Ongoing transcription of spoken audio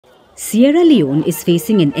Sierra Leone is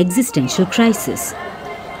facing an existential crisis.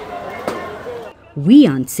 We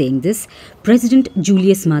aren't saying this, President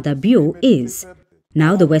Julius Maada Bio is.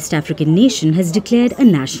 Now the West African nation has declared a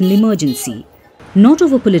national emergency, not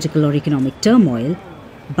over political or economic turmoil,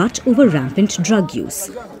 but over rampant drug use.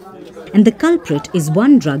 And the culprit is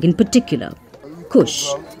one drug in particular, Kush.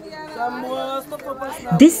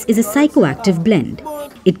 This is a psychoactive blend.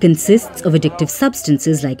 It consists of addictive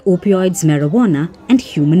substances like opioids, marijuana, and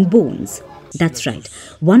human bones. That's right,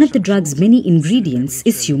 one of the drug's many ingredients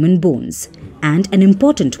is human bones, and an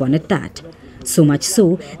important one at that. So much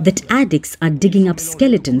so that addicts are digging up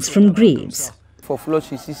skeletons from graves. For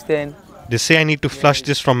flush resistant. They say I need to flush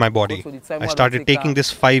this from my body. I started taking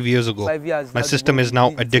this 5 years ago. My system is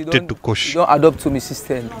now addicted to Kush. Don't adopt to my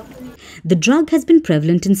system. The drug has been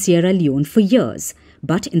prevalent in Sierra Leone for years,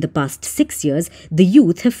 but in the past 6 years, the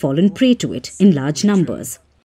youth have fallen prey to it in large numbers.